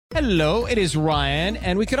Hello, it is Ryan,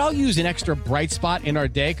 and we could all use an extra bright spot in our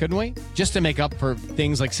day, couldn't we? Just to make up for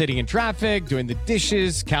things like sitting in traffic, doing the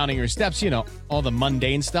dishes, counting your steps, all the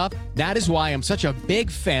mundane stuff. That is why I'm such a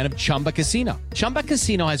big fan of Chumba Casino. Chumba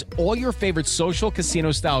Casino has all your favorite social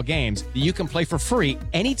casino-style games that you can play for free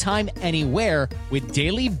anytime, anywhere with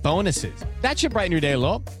daily bonuses. That should brighten your day a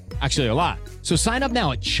little. Actually, a lot. So sign up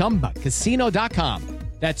now at ChumbaCasino.com.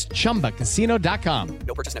 That's ChumbaCasino.com.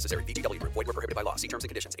 No purchase necessary. VGW Group. Void where prohibited by law. See terms and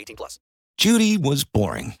conditions. 18+. Judy was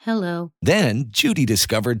boring. Hello. Then Judy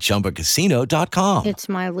discovered ChumbaCasino.com. It's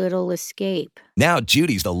my little escape. Now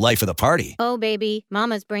Judy's the life of the party. Oh, baby,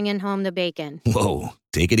 mama's bringing home the bacon. Whoa,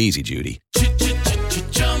 take it easy, Judy.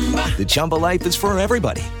 The Chumba life is for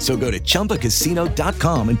everybody. So go to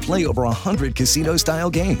ChumbaCasino.com and play over 100 casino-style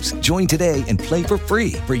games. Join today and play for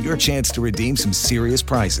free for your chance to redeem some serious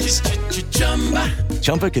prizes.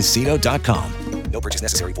 ChumbaCasino.com. No purchase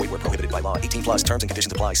necessary. Void where prohibited by law. 18+. Terms and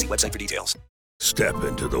conditions apply. See website for details. Step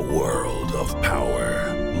into the world of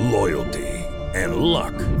power, loyalty, and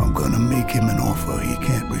luck. I'm gonna make him an offer he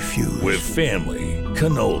can't refuse. With family,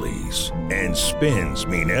 cannolis, and spins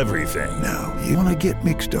mean everything. Now, you wanna get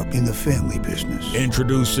mixed up in the family business.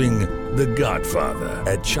 Introducing The Godfather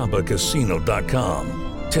at ChumbaCasino.com.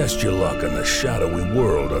 Test your luck in the shadowy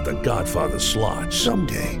world of The Godfather slot.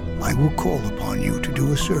 Someday, I will call upon you to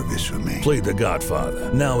do a service for me. Play The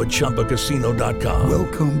Godfather now at ChumbaCasino.com.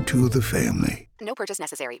 Welcome to the family. No purchase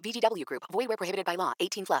necessary. VGW Group. Void where prohibited by law.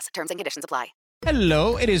 18+. Terms and conditions apply.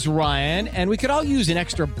 Hello, it is Ryan, and we could all use an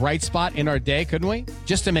extra bright spot in our day, couldn't we?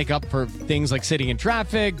 Just to make up for things like sitting in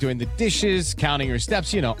traffic, doing the dishes, counting your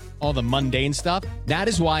steps, all the mundane stuff. That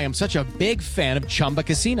is why I'm such a big fan of Chumba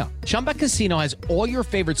Casino. Chumba Casino has all your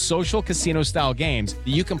favorite social casino-style games that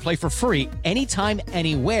you can play for free anytime,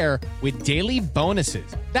 anywhere with daily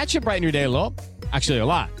bonuses. That should brighten your day a little. Actually, a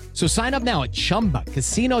lot. So sign up now at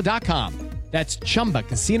ChumbaCasino.com. That's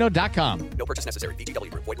ChumbaCasino.com. No purchase necessary.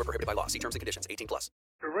 VGW Group. Void where prohibited by law. See terms and conditions. 18+.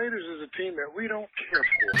 The Raiders is a team that we don't care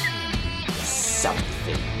for.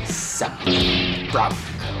 Something Bronco.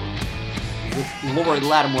 With Lori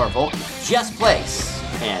Lattimore Volkman, Jess Place,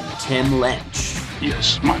 and Tim Lynch.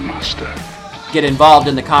 Yes, my master. Get involved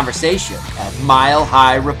in the conversation at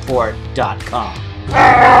milehighreport.com.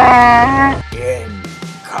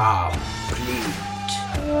 Incomplete.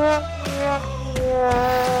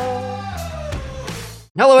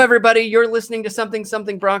 Hello, everybody. You're listening to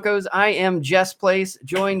Something Broncos. I am Jess Place,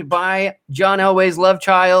 joined by John Elway's love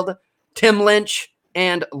child, Tim Lynch,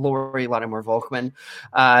 and Lori Lattimore Volkman.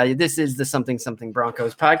 This is the Something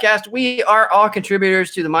Broncos podcast. We are all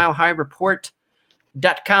contributors to the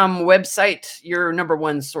milehighreport.com website, your number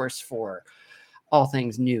one source for all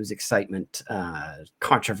things news, excitement,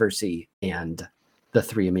 controversy, and the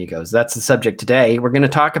Three Amigos. That's the subject today. We're going to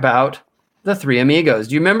talk about the Three Amigos.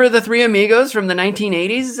 Do you remember the Three Amigos from the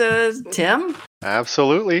 1980s, Tim?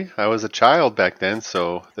 Absolutely. I was a child back then,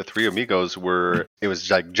 so the Three Amigos it was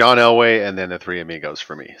like John Elway and then the Three Amigos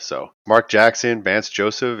for me. So Mark Jackson, Vance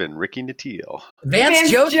Joseph, and Ricky Nattiel. Vance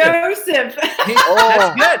Joseph. That's good.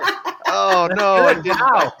 Oh, no, I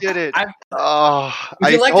did it. I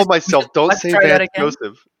told myself, don't say Vance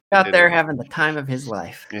Joseph. Out there having the time of his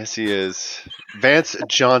life. Yes, he is. Vance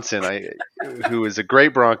Johnson, who is a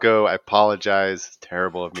great Bronco. I apologize. It's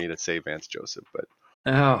terrible of me to say Vance Joseph, but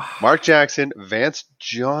Mark Jackson, Vance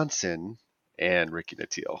Johnson, and Ricky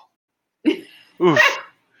Nattiel. Oof.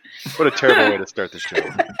 What a terrible way to start the show.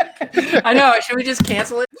 I know. Should we just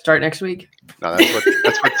cancel it? Start next week? No,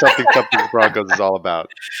 that's what Something Broncos is all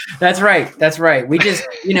about. That's right. We just,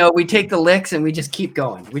 we take the licks and we just keep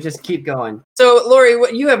going. So, Lori,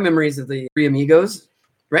 what you have memories of the Three Amigos,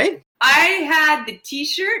 right? I had the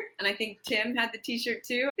t-shirt, and I think Tim had the t-shirt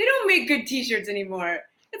too. They don't make good t-shirts anymore.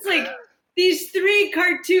 It's like these three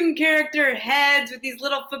cartoon character heads with these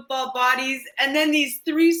little football bodies, and then these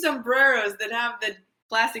three sombreros that have the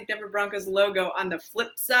classic Denver Broncos logo on the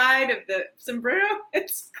flip side of the sombrero.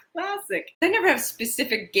 It's classic. I never have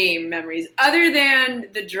specific game memories other than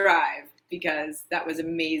the drive, because that was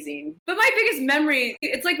amazing. But my biggest memory,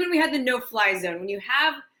 it's like when we had the no-fly zone, when you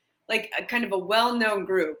have like a kind of a well-known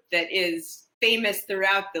group that is famous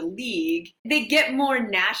throughout the league, they get more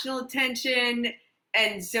national attention.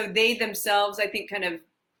 And so they themselves, I think, kind of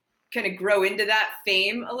grow into that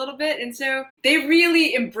fame a little bit. And so they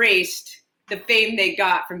really embraced the fame they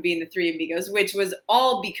got from being the Three Amigos, which was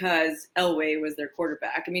all because Elway was their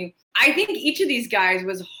quarterback. I mean, I think each of these guys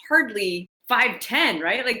was hardly 5'10",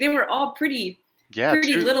 right? Like they were all pretty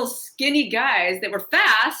little skinny guys that were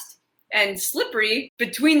fast and slippery.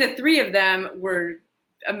 Between the three of them were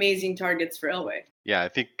amazing targets for Elway. Yeah, I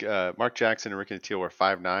think Mark Jackson and Ricky Nattiel were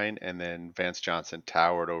 5'9", and then Vance Johnson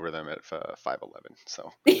towered over them at 5'11".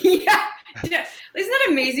 So yeah, isn't that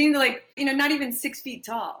amazing? Like, not even 6 feet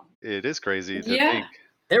tall. It is crazy to think.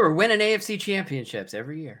 They were winning AFC championships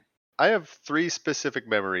every year. I have 3 specific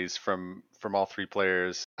memories from all 3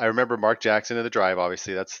 players. I remember Mark Jackson in the drive.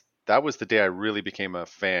 Obviously, that was the day I really became a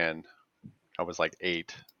fan. I was like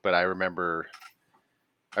 8, but I remember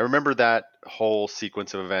that whole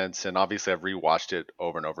sequence of events, and obviously I've rewatched it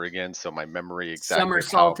over and over again, so my memory exactly.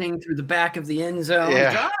 Somersaulting through the back of the end zone.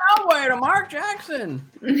 Yeah. John Elway to Mark Jackson.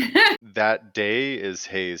 That day is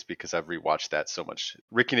haze because I've rewatched that so much.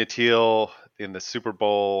 Ricky Nattiel in the Super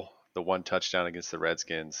Bowl, the 1 touchdown against the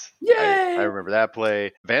Redskins. Yay! I remember that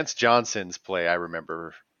play. Vance Johnson's play I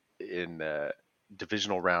remember in the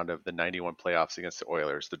divisional round of the 91 playoffs against the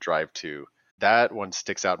Oilers, the drive to. That one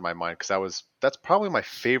sticks out in my mind because that's probably my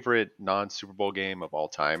favorite non-Super Bowl game of all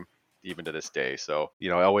time, even to this day. So,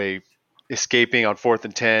 Elway escaping on 4th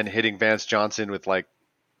and 10, hitting Vance Johnson with like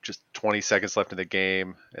just 20 seconds left in the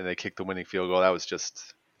game, and they kicked the winning field goal. That was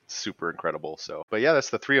just super incredible. So, but yeah,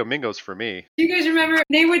 that's the 3 Amigos for me. Do you guys remember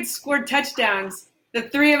they would score touchdowns? The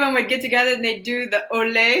 3 of them would get together and they'd do the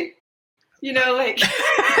ole. Like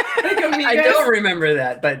Amigos. I don't remember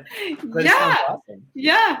that, but yeah, awesome.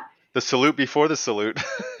 Yeah. The salute before the salute.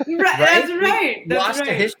 Right? That's right. That's lost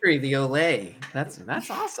to history, the Olay. That's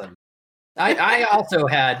awesome. I also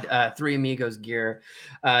had 3 Amigos gear.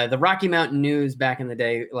 The Rocky Mountain News back in the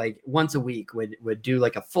day, like once a week would do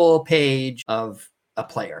like a full page of a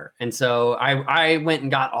player. And so I went and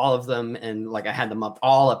got all of them, and like I had them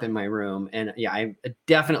all up in my room. And yeah, I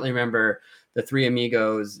definitely remember the 3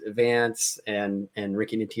 Amigos, Vance and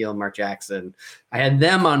Ricky Nattiel, Mark Jackson. I had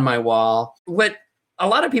them on my wall. What a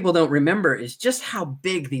lot of people don't remember is just how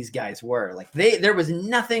big these guys were. Like there was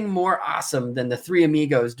nothing more awesome than the 3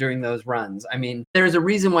 Amigos during those runs. I mean, there's a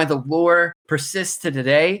reason why the lore persists to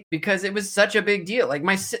today, because it was such a big deal. Like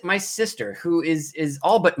my sister, who is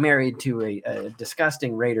all but married to a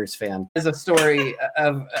disgusting Raiders fan, has a story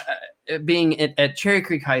of being at Cherry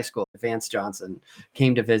Creek High School. Vance Johnson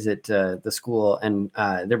came to visit the school, and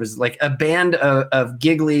there was like a band of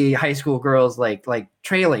giggly high school girls like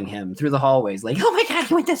trailing him through the hallways, like, oh my God,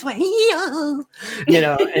 he went this way.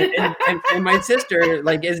 And my sister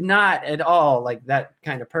like is not at all like that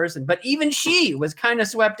kind of person, but even she was kind of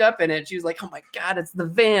swept up in it. She was like, oh my God, it's the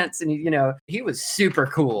Vance. And he was super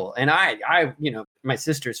cool. And I my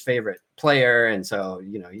sister's favorite player. And so,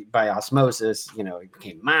 by osmosis, it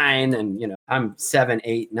became mine. And, I'm 7,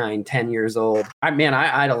 8, 9, 10 years old. I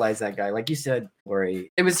idolize that guy. Like you said,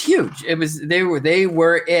 Lori, it was huge. They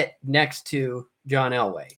were it next to John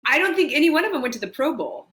Elway. I don't think any one of them went to the Pro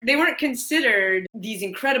Bowl. They weren't considered these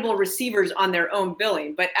incredible receivers on their own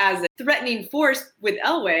billing, but as a threatening force with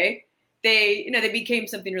Elway, they became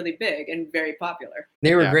something really big and very popular.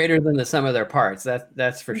 They were greater than the sum of their parts.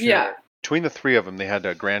 That's for sure. Yeah. Between the 3 of them, they had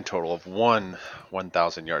a grand total of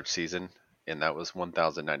 1,000-yard season, and that was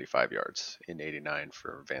 1,095 yards in '89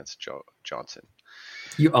 for Vance Johnson.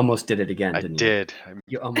 You almost did it again, didn't you? I did.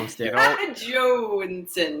 You almost did.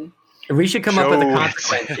 Johnson. We should come up with a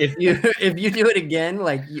consequence. If you do it again,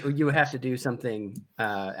 like you have to do something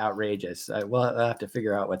outrageous. We'll have to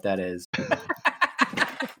figure out what that is.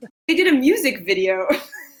 They did a music video.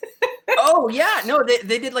 Oh yeah, no,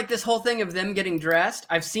 they did like this whole thing of them getting dressed.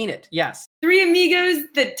 I've seen it. Yes. 3 Amigos,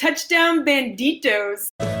 the touchdown banditos.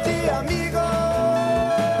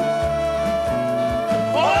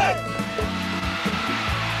 What?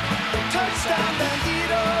 Touchdown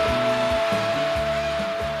bandito.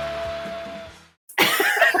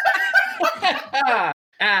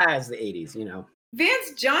 It's the 80s,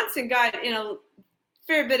 Vance Johnson got in a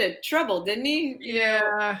fair bit of trouble, didn't he?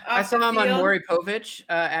 Yeah, I saw him on Maury Povich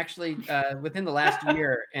actually within the last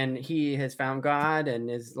year, and he has found God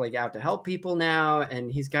and is like out to help people now,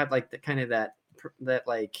 and he's got like the kind of that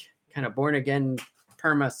like kind of born again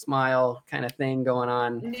perma smile kind of thing going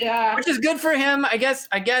on. Yeah, which is good for him. I guess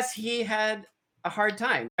he had a hard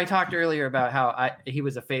time. I talked earlier about how he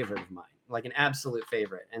was a favorite of mine, like an absolute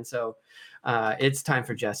favorite, and so. It's time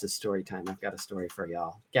for Jess's story time. I've got a story for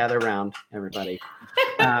y'all. Gather around, everybody.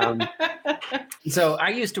 So I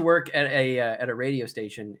used to work at a radio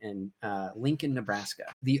station in Lincoln, Nebraska.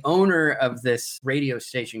 The owner of this radio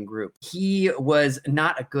station group, he was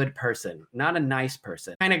not a good person, not a nice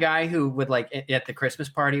person. Kind of guy who would like at the Christmas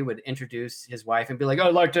party would introduce his wife and be like,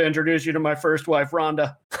 "I'd like to introduce you to my first wife,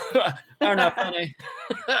 Rhonda." They're not funny.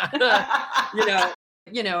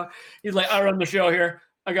 He's like, "I run the show here.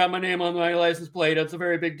 I got my name on my license plate. It's a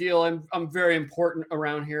very big deal. I'm very important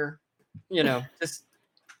around here." Just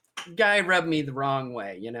guy rubbed me the wrong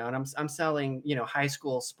way, you know, and I'm selling, you know, high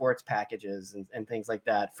school sports packages and things like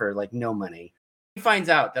that for like no money. He finds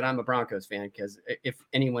out that I'm a Broncos fan because if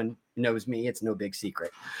anyone knows me, it's no big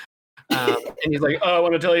secret. And he's like, "Oh, I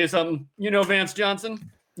want to tell you something. You know Vance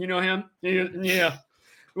Johnson? You know him? Yeah.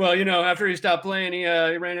 Well, you know, after he stopped playing, he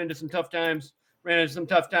ran into some tough times.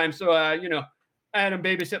 So, you know, I had him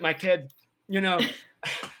babysit my kid. You know,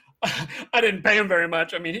 I didn't pay him very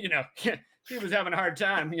much. I mean, you know, he was having a hard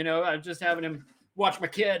time. You know, I was just having him watch my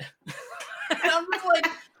kid." And I'm just like,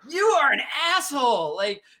 you are an asshole.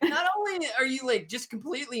 Like, not only are you like just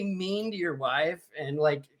completely mean to your wife and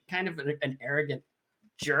like kind of an arrogant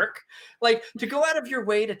jerk, like to go out of your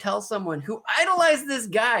way to tell someone who idolized this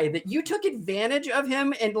guy that you took advantage of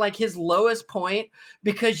him and like his lowest point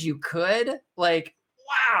because you could, like,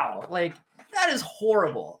 wow, like that is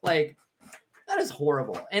horrible. Like, that is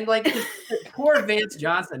horrible. And like poor Vance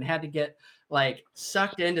Johnson had to get like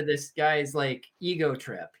sucked into this guy's like ego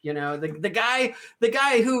trip, you know, the guy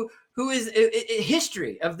who is a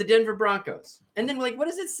history of the Denver Broncos. And then like, what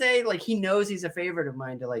does it say? Like, he knows he's a favorite of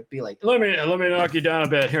mine to like be like, let me knock you down a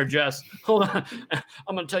bit here, Jess. Hold on.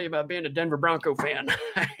 I'm going to tell you about being a Denver Bronco fan.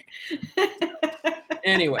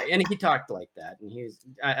 Anyway, and he talked like that, and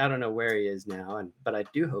I don't know where he is now, but I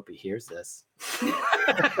do hope he hears this.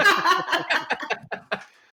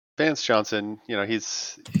 Vance Johnson, you know,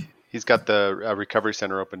 he's got the recovery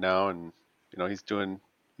center open now, and you know he's doing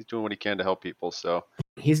what he can to help people. So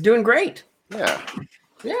he's doing great.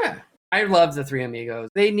 Yeah. I love the Three Amigos.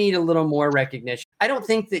 They need a little more recognition. I don't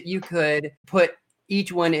think that you could put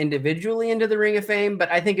each one individually into the Ring of Fame, but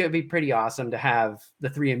I think it would be pretty awesome to have the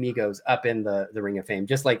Three Amigos up in the Ring of Fame,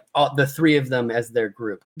 just like all the three of them as their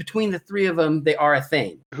group. Between the three of them, they are a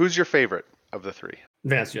thing. Who's your favorite of the three?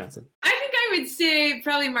 Vance Johnson. I think I would say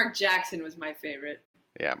probably Mark Jackson was my favorite.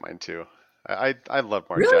 Yeah, mine too. I love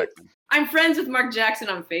Mark Really? Jackson. I'm friends with Mark Jackson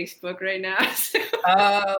on Facebook right now. So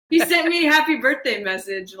he sent me a happy birthday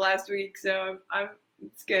message last week, so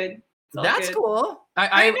it's good. It's all That's good. cool.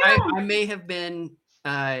 I know. I may have been,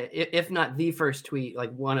 if not the first tweet,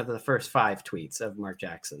 like one of the first 5 tweets of Mark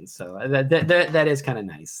Jackson. So that is kind of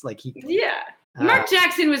nice. Like Mark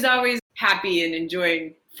Jackson was always happy and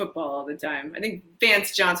enjoying football all the time. I think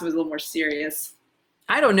Vance Johnson was a little more serious.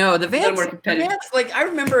 I don't know. The A little more Vance, competitive. like I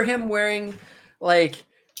remember him wearing like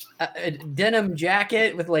a denim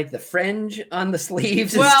jacket with like the fringe on the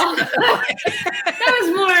sleeves. Well, that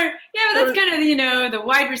was more, but that's kind of, you know, the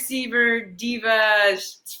wide receiver, diva,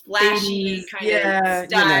 flashy 80s, kind of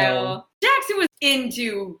style. You know. Jackson was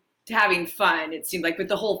into having fun, it seemed like, with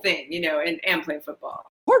the whole thing, you know, and playing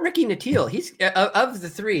football. Poor Ricky Nattiel. He's of the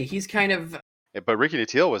three, he's kind of. Yeah, but Ricky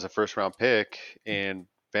Nattiel was a first-round pick, and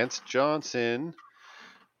Vance Johnson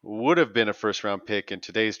would have been a first-round pick in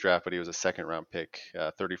today's draft, but he was a second-round pick,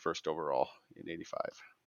 31st overall in '85.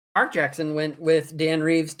 Mark Jackson went with Dan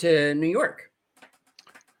Reeves to New York,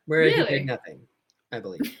 where he did nothing, I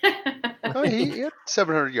believe. He had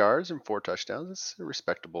 700 yards and 4 touchdowns. It's a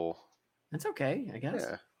respectable. That's okay, I guess.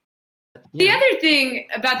 Yeah. The other thing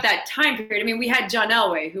about that time period, I mean, we had John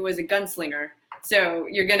Elway, who was a gunslinger, so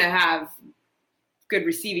you're going to have good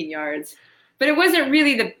receiving yards. But it wasn't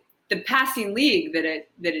really the passing league that it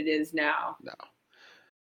is now. No.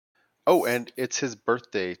 Oh, and it's his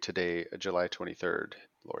birthday today, July 23rd,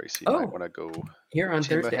 Lori. So you might want to go here on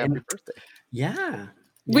Thursday. Happy birthday. Yeah.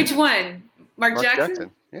 Which one? Mark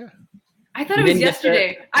Jackson? Yeah. I thought it was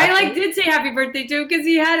yesterday. I did say happy birthday to him because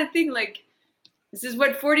he had a thing like, this is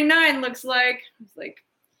what 49 looks like. I was like,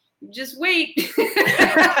 just wait. He's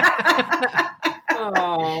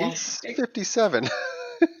 57.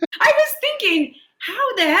 I was thinking,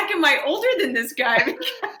 how the heck am I older than this guy?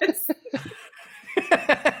 Because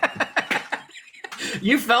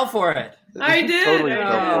you fell for it. I did. Totally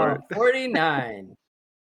fell for it. 49.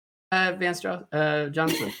 Vance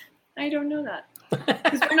Johnson. I don't know that.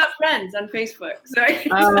 Because we're not friends on Facebook. So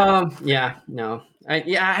yeah, no.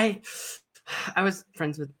 I was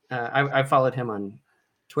friends with, I followed him on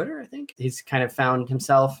Twitter, I think. He's kind of found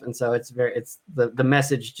himself, and so it's the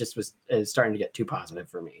message just is starting to get too positive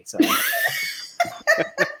for me. So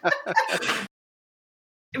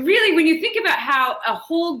really, when you think about how a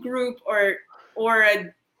whole group or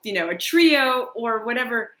a trio or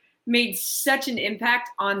whatever made such an impact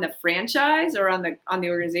on the franchise or on the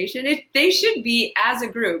organization, they should be as a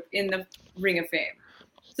group in the Ring of Fame.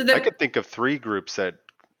 So I could think of 3 groups that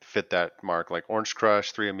fit that mark, like Orange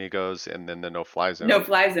Crush, Three Amigos, and then the No Fly Zone. No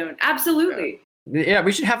Fly Zone, absolutely. Yeah,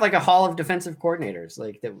 we should have like a hall of defensive coordinators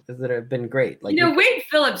like that have been great. Like, Wade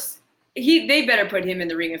Phillips, they better put him in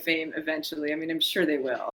the Ring of Fame eventually. I mean, I'm sure they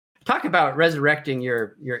will. Talk about resurrecting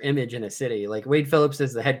your image in a city. Like Wade Phillips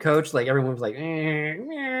is the head coach. Like everyone was like, you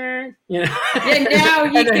know. And now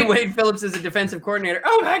and then Wade Phillips is a defensive coordinator.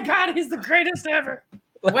 Oh my God, he's the greatest ever.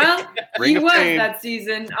 Well, he was that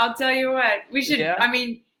season. I'll tell you what. We should. Yeah. I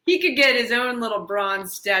mean, he could get his own little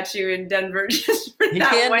bronze statue in Denver just for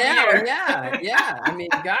that 1 year. Yeah. I mean,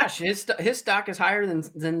 gosh, his stock is higher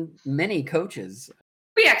than many coaches.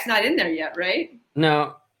 Kubiak's not in there yet, right?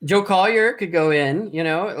 No. Joe Collier could go in, you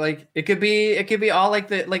know, like it could be all like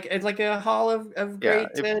it's like a hall of great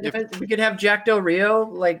defense. We could have Jack Del Rio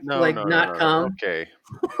not come. Okay.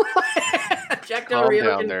 Jack Del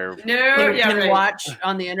Rio can watch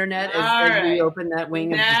on the internet as we open that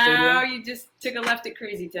wing of the stadium. Now you just took a left at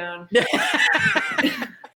Crazy Town.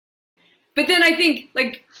 But then I think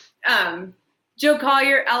Joe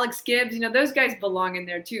Collier, Alex Gibbs, you know, those guys belong in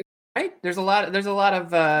there too. Right? There's a lot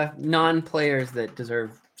of non-players that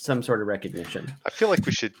deserve some sort of recognition. I feel like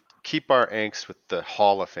we should keep our angst with the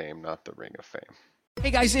Hall of Fame, not the Ring of Fame. Hey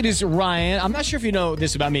guys, it is Ryan. I'm not sure if you know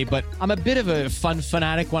this about me, but I'm a bit of a fun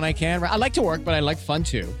fanatic when I can. I like to work, but I like fun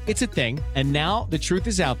too. It's a thing. And now the truth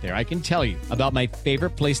is out there. I can tell you about my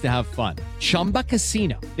favorite place to have fun. Chumba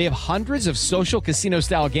Casino. They have hundreds of social casino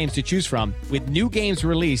style games to choose from with new games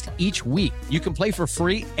released each week. You can play for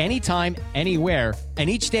free anytime, anywhere. And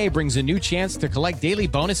each day brings a new chance to collect daily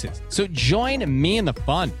bonuses. So join me in the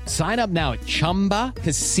fun. Sign up now at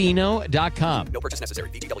ChumbaCasino.com. No purchase necessary.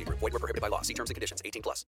 VGW. Void where prohibited by law. See terms and conditions.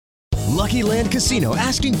 18+. Lucky Land Casino,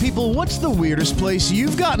 asking people, what's the weirdest place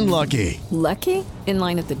you've gotten lucky? Lucky? In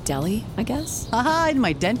line at the deli, I guess? Aha, in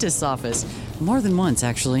my dentist's office. More than once,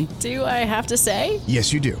 actually. Do I have to say?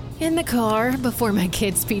 Yes, you do. In the car before my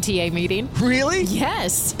kids' PTA meeting. Really?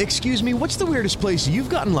 Yes. Excuse me, what's the weirdest place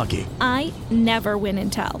you've gotten lucky? I never win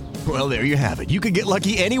and tell. Well, there you have it. You can get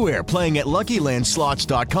lucky anywhere, playing at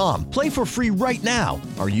LuckyLandSlots.com. Play for free right now.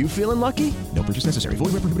 Are you feeling lucky? No purchase necessary.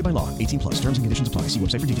 Void where prohibited by law. 18+. Terms and conditions apply. See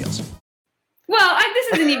website for details. Well,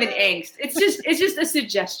 this isn't even angst. It's just a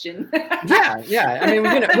suggestion. Yeah. I mean,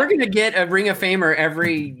 we're gonna get a Ring of Famer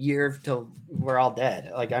every year till we're all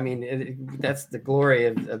dead. Like, I mean, that's the glory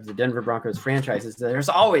of the Denver Broncos franchise, is that there's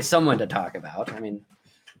always someone to talk about. I mean,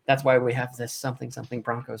 that's why we have this something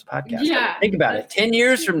Broncos podcast. Yeah. Think about it. 10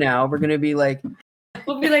 years from now, we're gonna be like,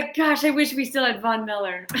 we'll be like, gosh, I wish we still had Von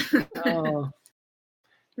Miller. Oh,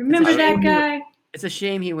 remember that guy? It's a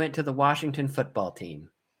shame he went to the Washington football team.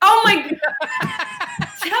 Oh my God.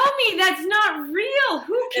 Tell me that's not real.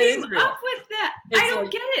 Who came up with that? I don't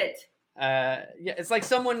get it. Yeah, it's like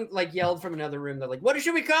someone yelled from another room. They're like, what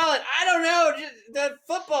should we call it? I don't know. Just the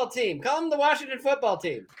football team. Call them the Washington football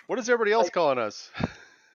team. What is everybody else calling us?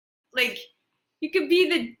 You could be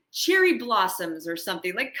the Cherry Blossoms or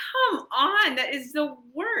something. Like, come on. That is the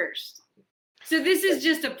worst. So this is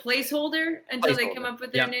just a placeholder until they come up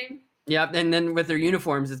with their name? Yeah, and then with their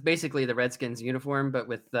uniforms, it's basically the Redskins uniform, but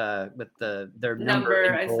with their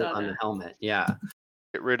number on the helmet. Yeah.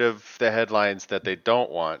 Get rid of the headlines that they don't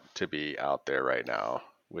want to be out there right now,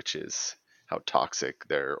 which is how toxic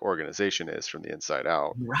their organization is from the inside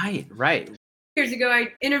out. Right. Years ago, I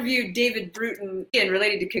interviewed David Bruton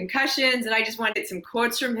related to concussions, and I just wanted to get some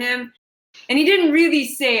quotes from him. And he didn't really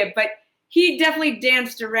say it, but he definitely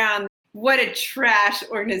danced around what a trash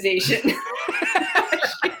organization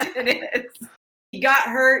it is. He got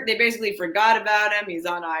hurt. They basically forgot about him. He's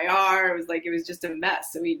on IR. It was just a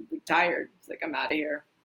mess. So he retired. He's like, I'm out of here.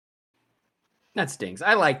 That stinks.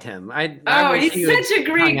 I liked him. He's such a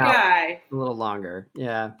great guy. A little longer.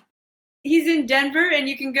 Yeah. He's in Denver, and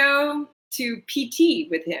you can go to PT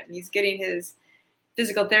with him. He's getting his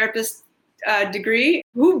physical therapist degree.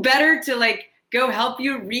 Who better to go help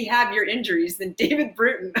you rehab your injuries than David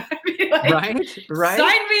Bruton? I mean, right.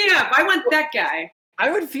 Sign me up. I want that guy. I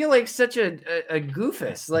would feel like such a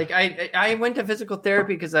goofus. I went to physical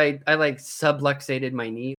therapy because I subluxated my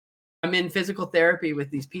knee. I'm in physical therapy with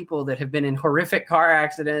these people that have been in horrific car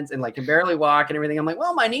accidents and can barely walk and everything. I'm like,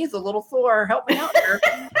 well, my knee's a little sore. Help me out here.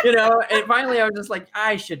 And finally I was just like,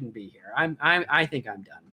 I shouldn't be here. I think I'm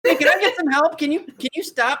done. Hey, can I get some help? Can you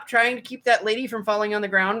stop trying to keep that lady from falling on the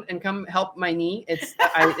ground and come help my knee? It's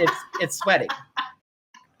sweating.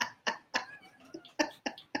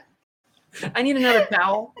 I need another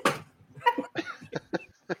towel.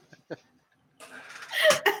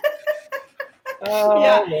 Oh,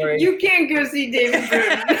 yeah, Lord. You can't go see David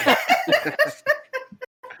Bruton.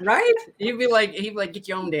 Right? He'd be like, get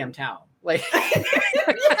your own damn towel. Get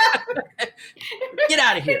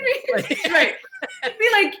out of here. Right. Be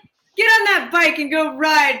like, get on that bike and go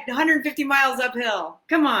ride 150 miles uphill.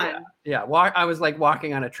 Come on. Yeah. I was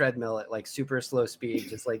walking on a treadmill at super slow speed,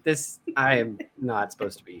 just like this. I am not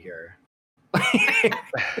supposed to be here.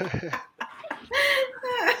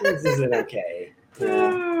 This isn't okay.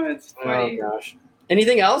 Oh, it's funny. Oh gosh.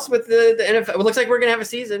 Anything else with the NFL? It looks like we're gonna have a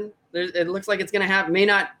season. It looks like it's gonna may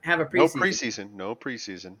not have a preseason. No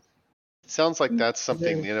preseason. It sounds like that's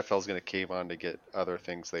something the NFL is gonna cave on to get other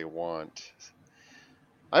things they want.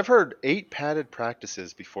 I've heard 8 padded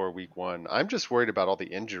practices before week 1. I'm just worried about all the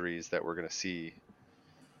injuries that we're gonna see.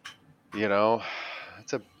 You know,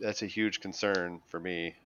 that's a huge concern for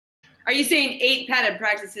me. Are you saying 8 padded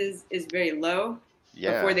practices is very low?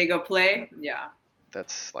 Yeah. Before they go play? Yeah.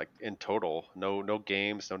 That's like in total. No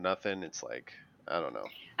games, no nothing. It's like, I don't know.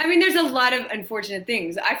 I mean, there's a lot of unfortunate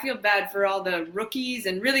things. I feel bad for all the rookies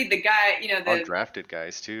and really the guy, the undrafted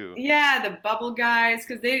guys too. Yeah, the bubble guys,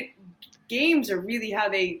 because games are really how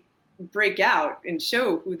they break out and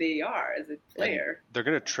show who they are as a player. And they're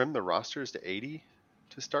going to trim the rosters to 80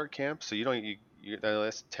 to start camp, so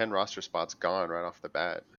that's 10 roster spots gone right off the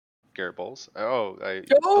bat. Garrett Bowles.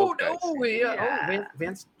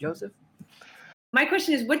 Vance Joseph. My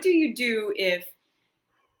question is, what do you do if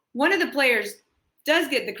one of the players does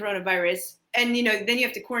get the coronavirus and, then you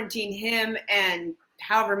have to quarantine him and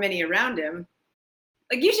however many around him?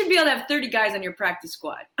 Like, you should be able to have 30 guys on your practice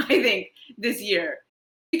squad, I think, this year.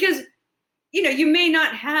 Because, you may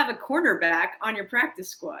not have a cornerback on your practice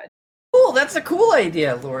squad. Cool. That's a cool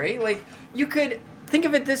idea, Lori. Like, you could think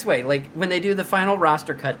of it this way. Like, when they do the final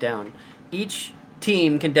roster cut down, each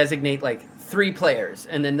team can designate, 3 players,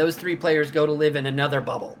 and then those 3 players go to live in another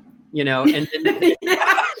bubble, and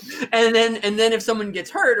then, and then if someone gets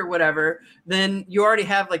hurt or whatever, then you already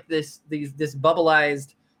have this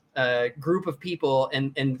bubbleized group of people,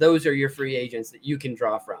 and those are your free agents that you can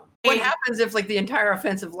draw from. What happens if the entire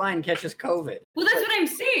offensive line catches COVID? Well, that's what I'm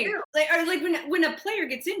saying. When a player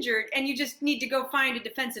gets injured and you just need to go find a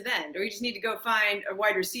defensive end, or you just need to go find a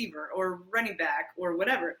wide receiver or running back or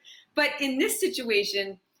whatever. But in this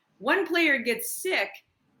situation, one player gets sick,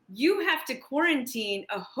 you have to quarantine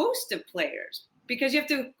a host of players because you're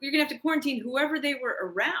gonna have to quarantine whoever they were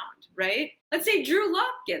around, right? Let's say Drew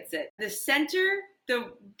Lock gets it. The center,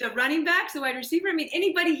 the running backs, the wide receiver,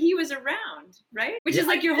 anybody he was around, right? Which is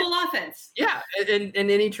your whole offense. Yeah, and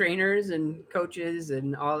any trainers and coaches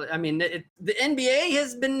and all. The NBA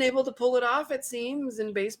has been able to pull it off, it seems,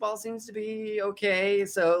 and baseball seems to be okay.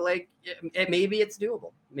 So, maybe it's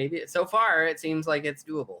doable. Maybe so far it seems like it's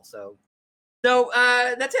doable. So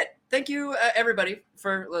that's it. Thank you, everybody,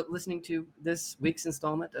 for listening to this week's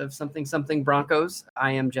installment of Something Something Broncos.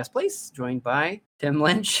 I am Jess Place, joined by Tim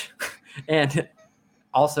Lynch and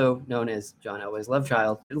also known as John Elway's love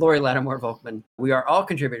child, Lori Lattimore Volkman. We are all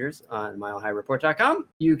contributors on MileHighReport.com.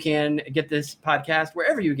 You can get this podcast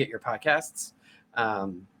wherever you get your podcasts.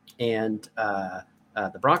 The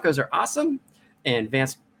Broncos are awesome. And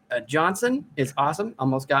Vance Johnson is awesome.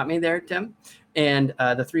 Almost got me there, Tim. And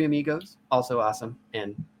the Three Amigos, also awesome.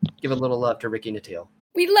 And give a little love to Ricky Nattil.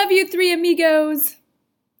 We love you, Three Amigos.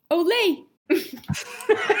 Olé.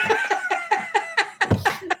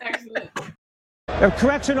 A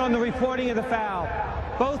correction on the reporting of the foul.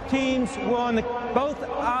 Both fouls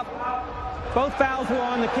were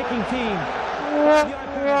on the kicking team.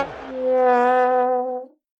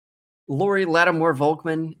 Lori Lattimore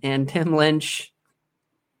Volkman and Tim Lynch.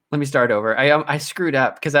 Let me start over. I screwed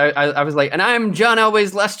up because I was and I'm John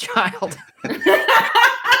Elway's last child.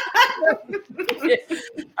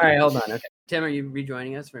 All right, hold on. Okay, Tim, are you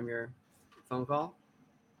rejoining us from your phone call?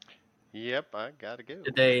 Yep, I gotta go.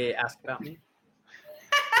 Did they ask about me?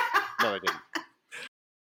 No, I didn't.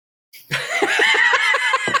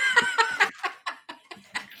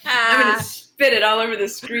 I'm going to spit it all over the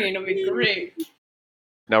screen. It'll be great.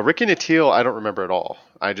 Now, Ricky Nattil, I don't remember at all.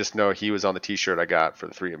 I just know he was on the T-shirt I got for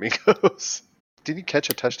the Three Amigos. Did he catch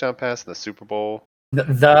a touchdown pass in the Super Bowl?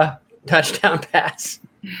 The touchdown pass.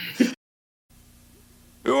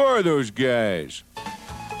 Who are those guys?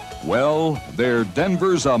 Well, they're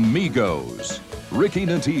Denver's Amigos. Ricky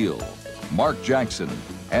Nattil, Mark Jackson,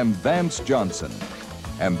 and Vance Johnson.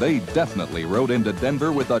 And they definitely rode into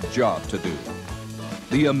Denver with a job to do.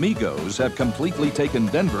 The Amigos have completely taken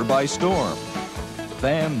Denver by storm.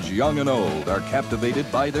 Fans young and old are captivated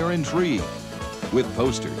by their intrigue. With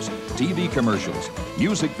posters, TV commercials,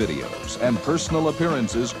 music videos, and personal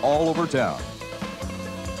appearances all over town.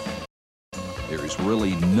 There's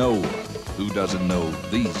really no one who doesn't know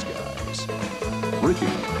these guys. Ricky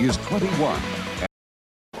is 21.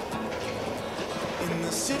 In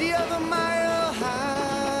the city of a mile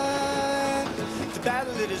high, the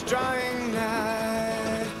battle it is drawing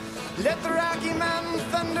nigh. Let the Rocky Mountain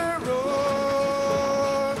thunder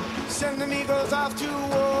roar. Send amigos off to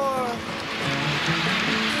war.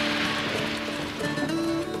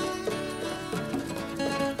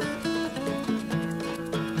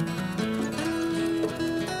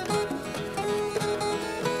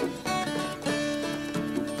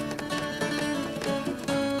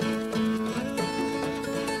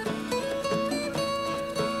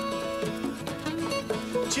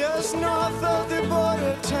 just north of the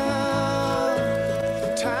border town.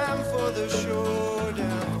 Time for the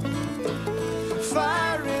showdown.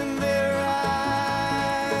 Fire in their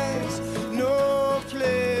eyes, no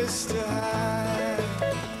place to hide.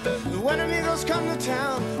 When amigos come to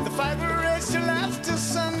town, the fight will rage till after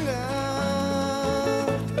sundown.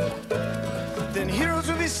 Then heroes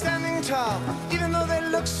will be standing tall, even though they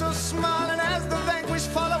look so small. And as the vanquished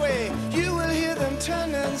fall away, you will hear them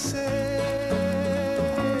turn and say,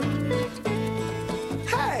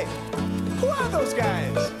 hey, who are those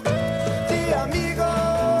guys? The amigos.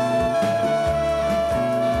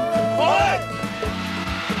 What?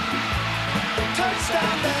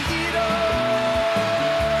 Touchdown Banditos.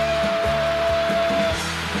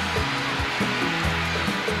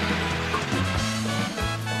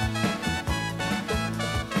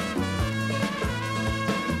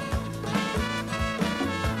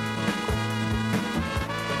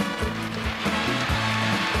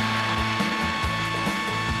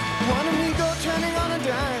 One amigo turning on a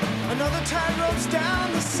dime, another tide ropes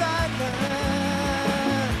down the sideline.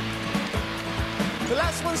 The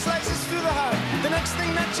last one slices through the heart. The next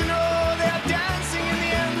thing that you know, they are dancing in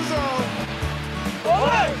the end zone.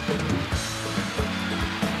 What?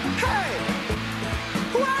 Hey,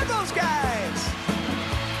 who are those guys?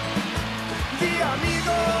 The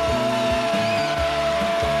amigos.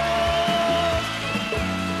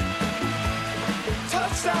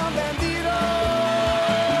 Touchdown Banditos.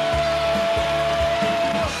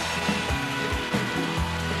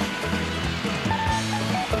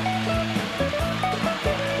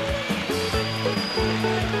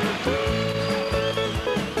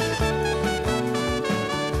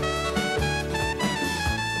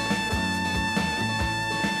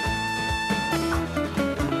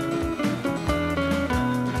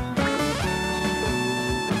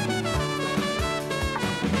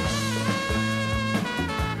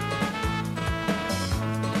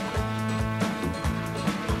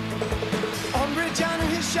 John and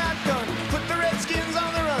his shotgun put the Redskins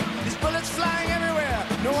on the run. These bullets flying everywhere.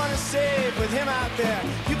 No one is safe with him out there.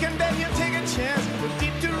 You can bet he'll take a chance. Go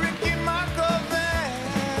deep to Ricky Marco Vance.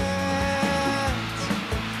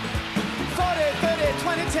 40, 30,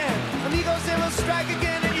 20, 10. Amigos, they will strike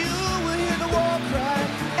again, and you will hear the war cry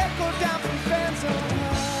echo down from fans on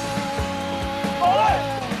high.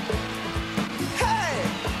 Hey,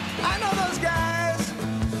 I know those guys.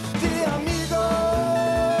 The amigos.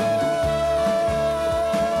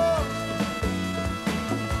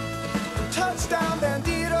 Touchdown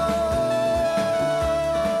Banditos.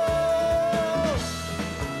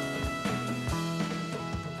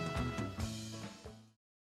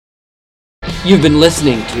 You've been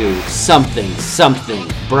listening to Something Something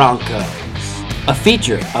Broncos, a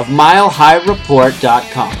feature of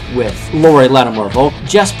MileHighReport.com with Lori Lattimore-Volk,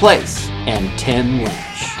 Jess Place, and Tim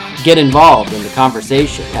Lynch. Get involved in the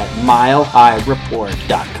conversation at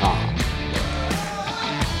MileHighReport.com.